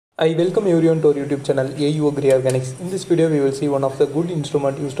I welcome everyone to our YouTube channel Au Agri Organics. In this video, we will see one of the good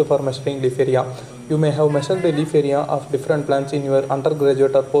instruments used for measuring leaf area. You may have measured the leaf area of different plants in your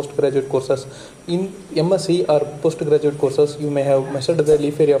undergraduate or postgraduate courses. In MSc or postgraduate courses, you may have measured the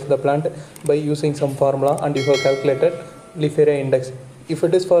leaf area of the plant by using some formula and you have calculated leaf area index. If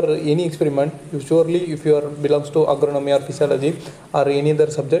it is for any experiment, usually if you belongs to agronomy or physiology or any other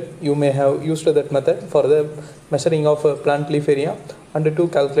subject, you may have used that method for the measuring of plant leaf area and to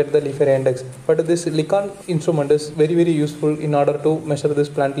calculate the leaf area index. But this Li-3000 instrument is very useful in order to measure this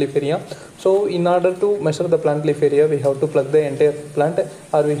plant leaf area. So in order to measure the plant leaf area, we have to plug the entire plant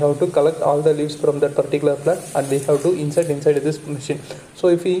or we have to collect all the leaves from that particular plant and we have to insert inside this machine. So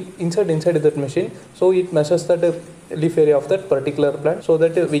if we insert inside that machine, so it measures that leaf area of that particular plant, so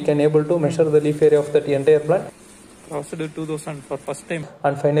that we can able to measure the leaf area of that entire plant. Crossed 2000 for first time.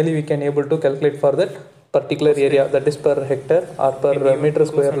 And finally we can able to calculate for that particular area, that is per hectare or per meter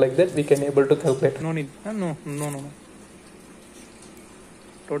square, like that we can able to calculate. No need. No.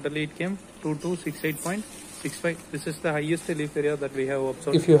 Totally it came 2268.65. This is the highest leaf area that we have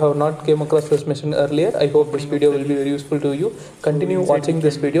observed. If you have not came across this machine earlier, I hope this video will be very useful to you. Continue watching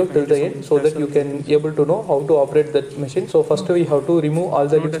this video till the end so that you can able to know how to operate that machine. So first we have to remove all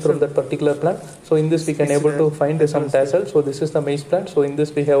the leaves from that particular plant. So in this we can able to find some tassel. So this is the maize plant. So in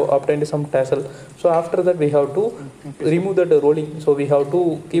this we have obtained some tassel. So after that we have to remove that rolling. So we have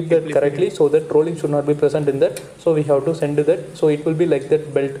to keep that correctly so that rolling should not be present in that. So we have to send that. So it will be like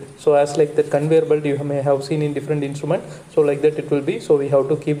that belt. So as like that conveyor belt you may have seen in different instrument, so like that it will be. So we have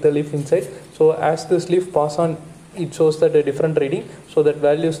to keep the leaf inside. So as this leaf pass on, it shows that a different reading, so that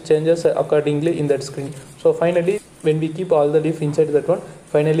values changes accordingly in that screen. So finally when we keep all the leaf inside that one,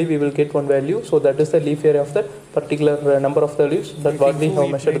 finally we will get one value. So that is the leaf area of that particular number of the leaves that what we have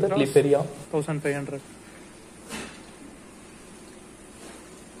measured the leaf area. 1500.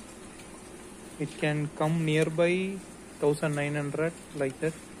 It can come nearby 1900 like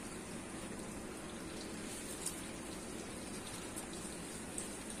that.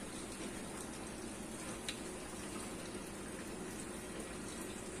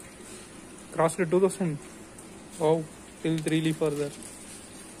 Crossed 2000. Wow, till 3 leaf further.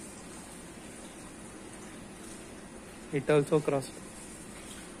 It also crossed.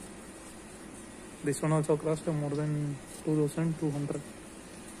 This one also crossed more than 2200.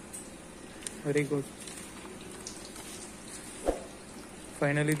 Very good.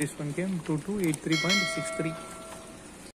 Finally this one came 2283.63.